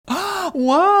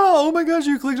Wow, oh my gosh,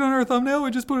 you clicked on our thumbnail,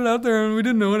 we just put it out there and we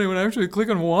didn't know anyone actually click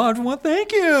on watch. Well,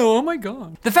 thank you, oh my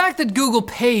god. The fact that Google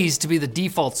pays to be the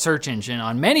default search engine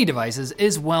on many devices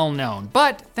is well known,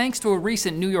 but thanks to a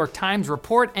recent New York Times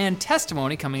report and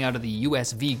testimony coming out of the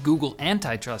US v. Google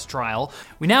antitrust trial,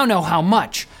 we now know how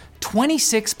much.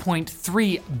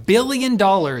 $26.3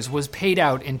 billion was paid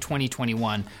out in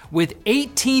 2021, with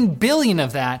 $18 billion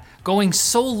of that going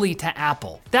solely to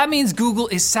Apple. That means Google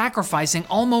is sacrificing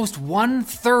almost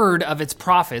 1/3 of its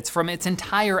profits from its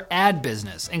entire ad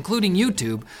business, including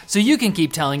YouTube, so you can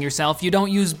keep telling yourself you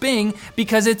don't use Bing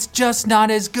because it's just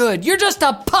not as good. You're just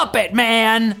a puppet,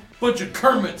 man! Bunch of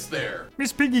Kermits there.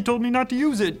 Miss Piggy told me not to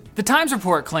use it. The Times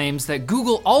report claims that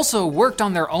Google also worked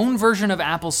on their own version of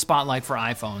Apple's Spotlight for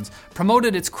iPhones,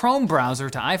 promoted its Chrome browser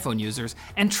to iPhone users,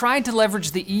 and tried to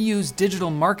leverage the EU's Digital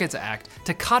Markets Act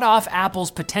to cut off Apple's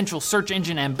potential search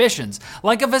engine ambitions,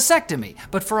 like a vasectomy,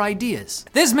 but for ideas.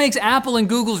 This makes Apple and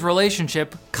Google's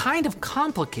relationship kind of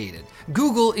complicated.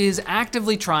 Google is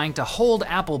actively trying to hold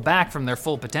Apple back from their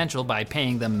full potential by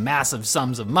paying them massive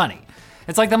sums of money.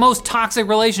 It's like the most toxic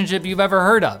relationship you've ever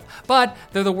heard of. But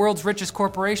they're the world's richest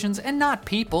corporations and not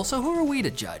people, so who are we to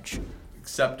judge?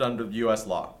 Except under US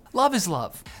law. Love is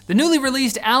love. The newly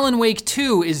released Alan Wake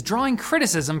 2 is drawing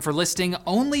criticism for listing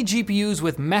only GPUs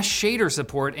with mesh shader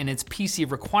support in its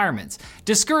PC requirements,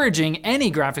 discouraging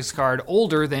any graphics card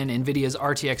older than NVIDIA's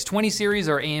RTX 20 series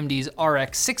or AMD's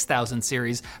RX 6000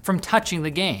 series from touching the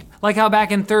game. Like how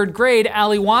back in 3rd grade,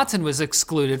 Allie Watson was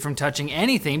excluded from touching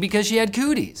anything because she had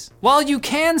cooties. While you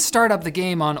can start up the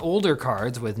game on older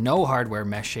cards with no hardware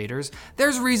mesh shaders,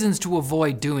 there's reasons to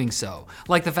avoid doing so,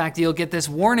 like the fact that you'll get this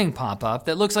warning pop-up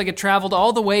that looks like it traveled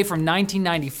all the way from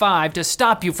 1995 to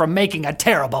stop you from making a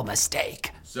terrible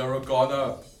mistake. Sarah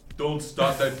Connor, don't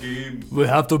start that game. We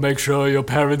have to make sure your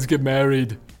parents get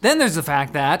married. Then there's the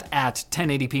fact that, at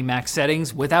 1080p max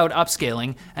settings without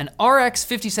upscaling, an RX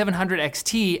 5700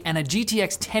 XT and a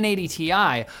GTX 1080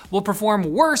 Ti will perform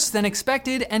worse than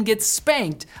expected and get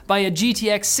spanked by a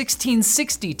GTX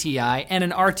 1660 Ti and an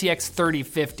RTX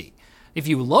 3050. If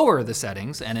you lower the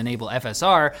settings and enable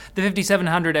FSR, the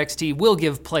 5700 XT will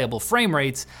give playable frame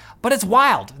rates, but it's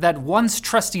wild that once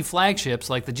trusty flagships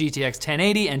like the GTX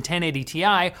 1080 and 1080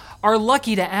 Ti are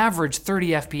lucky to average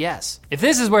 30 FPS. If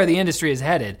this is where the industry is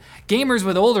headed, gamers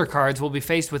with older cards will be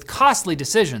faced with costly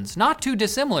decisions, not too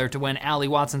dissimilar to when Allie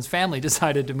Watson's family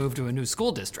decided to move to a new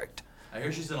school district. I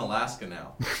hear she's in Alaska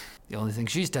now. The only thing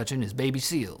she's touching is baby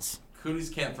seals.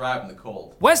 Cooties can't thrive in the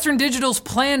cold. Western Digital's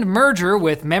planned merger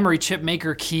with memory chip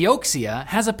maker Kioxia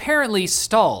has apparently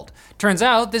stalled. Turns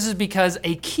out this is because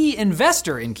a key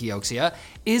investor in Kioxia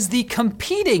is the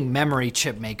competing memory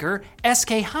chip maker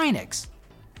SK Hynix.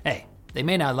 Hey, they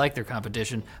may not like their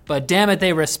competition, but damn it,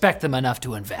 they respect them enough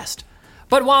to invest.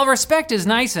 But while respect is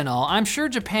nice and all, I'm sure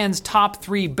Japan's top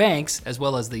 3 banks, as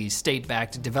well as the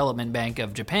state-backed Development Bank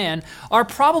of Japan, are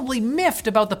probably miffed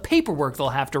about the paperwork they'll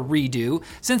have to redo,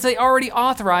 since they already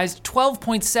authorized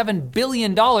 $12.7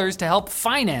 billion to help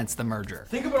finance the merger.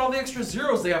 Think about all the extra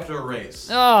zeros they have to erase.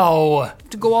 Oh,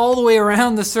 to go all the way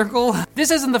around the circle?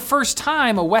 This isn't the first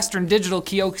time a Western Digital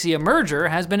Kioxia merger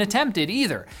has been attempted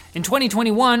either. In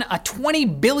 2021, a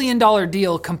 $20 billion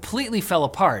deal completely fell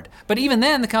apart, but even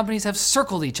then the companies have circled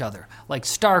each other, like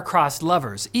star-crossed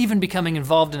lovers, even becoming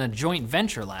involved in a joint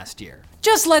venture last year.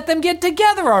 Just let them get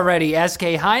together already, SK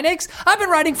Hynix. I've been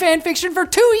writing fan fiction for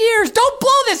 2 years. Don't blow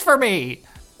this for me.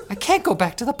 I can't go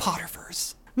back to the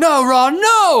Potterverse. No, Ron,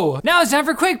 no! Now it's time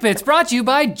for Quick Bits, brought to you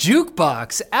by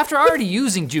Jukebox. After already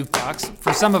using Jukebox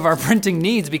for some of our printing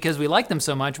needs because we like them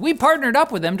so much, we partnered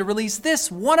up with them to release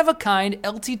this one-of-a-kind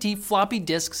LTT floppy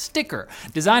disk sticker,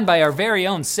 designed by our very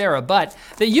own Sarah Butt,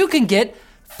 that you can get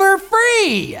for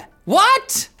free.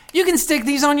 What? You can stick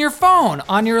these on your phone,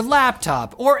 on your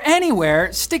laptop, or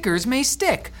anywhere stickers may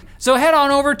stick. So head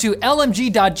on over to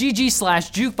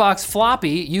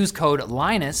lmg.gg/jukeboxfloppy, use code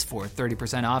Linus for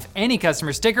 30% off any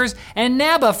customer stickers, and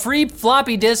nab a free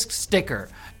floppy disk sticker.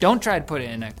 Don't try to put it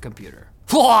in a computer.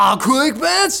 Quick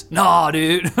bits? Nah,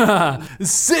 dude.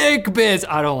 Sick bits.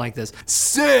 I don't like this.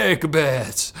 Sick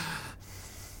bits.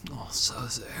 Oh, so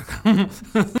sick.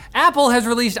 Apple has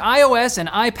released iOS and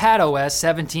iPadOS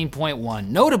 17.1,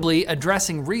 notably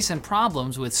addressing recent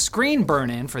problems with screen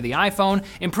burn-in for the iPhone,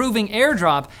 improving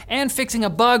AirDrop, and fixing a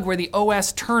bug where the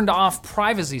OS turned off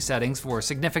privacy settings for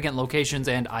significant locations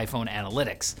and iPhone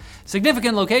analytics.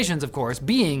 Significant locations, of course,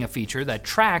 being a feature that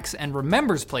tracks and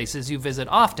remembers places you visit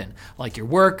often, like your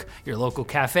work, your local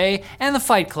cafe, and the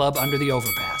Fight Club under the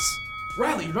overpass.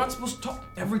 Riley, you're not supposed to talk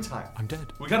every time. I'm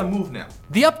dead. We gotta move now.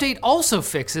 The update also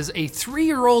fixes a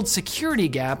 3-year-old security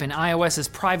gap in iOS's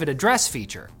private address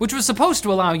feature, which was supposed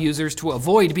to allow users to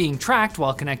avoid being tracked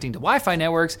while connecting to Wi-Fi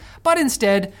networks, but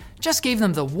instead just gave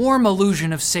them the warm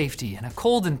illusion of safety in a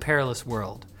cold and perilous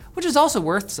world, which is also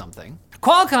worth something.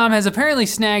 Qualcomm has apparently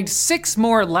snagged 6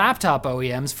 more laptop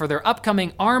OEMs for their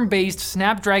upcoming ARM-based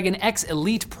Snapdragon X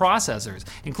Elite processors,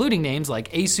 including names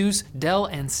like Asus, Dell,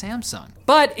 and Samsung.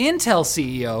 But Intel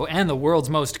CEO and the world's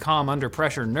most calm under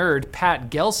pressure nerd, Pat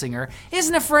Gelsinger,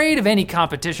 isn't afraid of any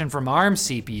competition from ARM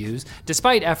CPUs,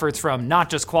 despite efforts from not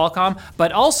just Qualcomm,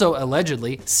 but also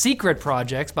allegedly secret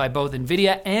projects by both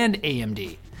Nvidia and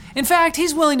AMD. In fact,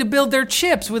 he's willing to build their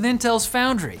chips with Intel's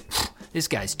foundry. This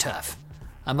guy's tough.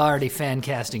 I'm already fan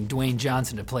casting Dwayne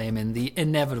Johnson to play him in the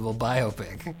inevitable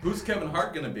biopic. Who's Kevin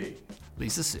Hart gonna be?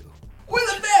 Lisa Sue. We're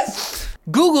the best!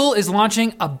 Google is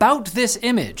launching About This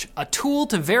Image, a tool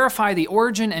to verify the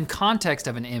origin and context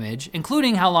of an image,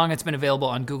 including how long it's been available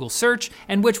on Google Search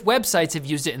and which websites have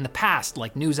used it in the past,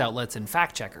 like news outlets and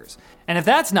fact checkers. And if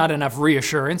that's not enough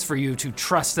reassurance for you to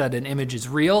trust that an image is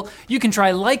real, you can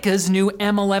try Leica's new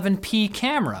M11P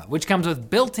camera, which comes with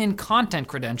built-in content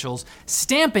credentials,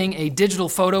 stamping a digital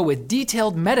photo with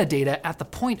detailed metadata at the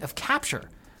point of capture.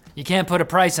 You can't put a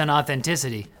price on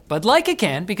authenticity, but Leica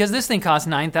can because this thing costs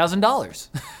 $9,000.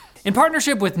 In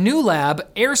partnership with New Lab,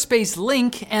 Airspace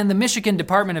Link, and the Michigan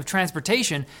Department of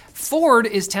Transportation, Ford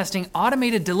is testing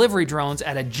automated delivery drones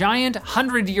at a giant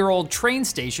 100-year-old train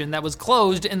station that was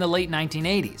closed in the late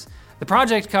 1980s. The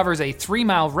project covers a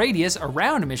 3-mile radius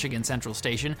around Michigan Central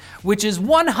Station, which is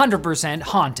 100%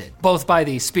 haunted, both by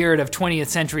the spirit of 20th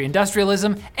century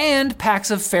industrialism and packs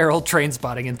of feral train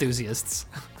spotting enthusiasts.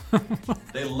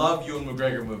 They love Ewan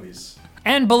McGregor movies.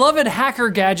 And beloved hacker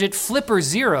gadget Flipper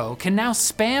Zero can now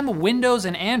spam Windows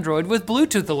and Android with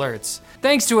Bluetooth alerts,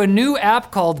 thanks to a new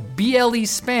app called BLE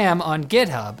Spam on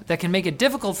GitHub that can make it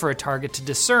difficult for a target to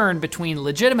discern between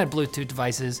legitimate Bluetooth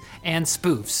devices and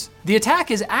spoofs. The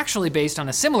attack is actually based on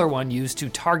a similar one used to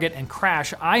target and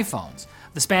crash iPhones.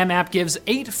 The Spam app gives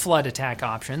 8 flood attack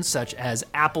options, such as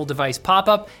Apple device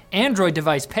pop-up, Android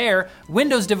device pair,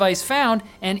 Windows device found,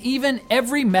 and even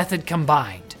every method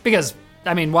combined. Because,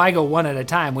 why go one at a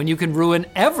time when you can ruin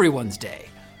everyone's day?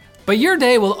 But your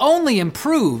day will only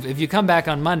improve if you come back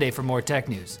on Monday for more tech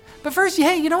news. But first,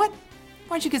 hey, you know what?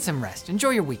 Why don't you get some rest? Enjoy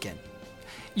your weekend.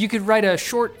 You could write a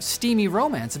short, steamy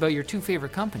romance about your 2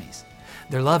 favorite companies.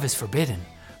 Their love is forbidden,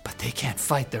 but they can't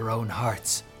fight their own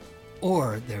hearts.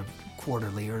 Or their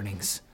quarterly earnings.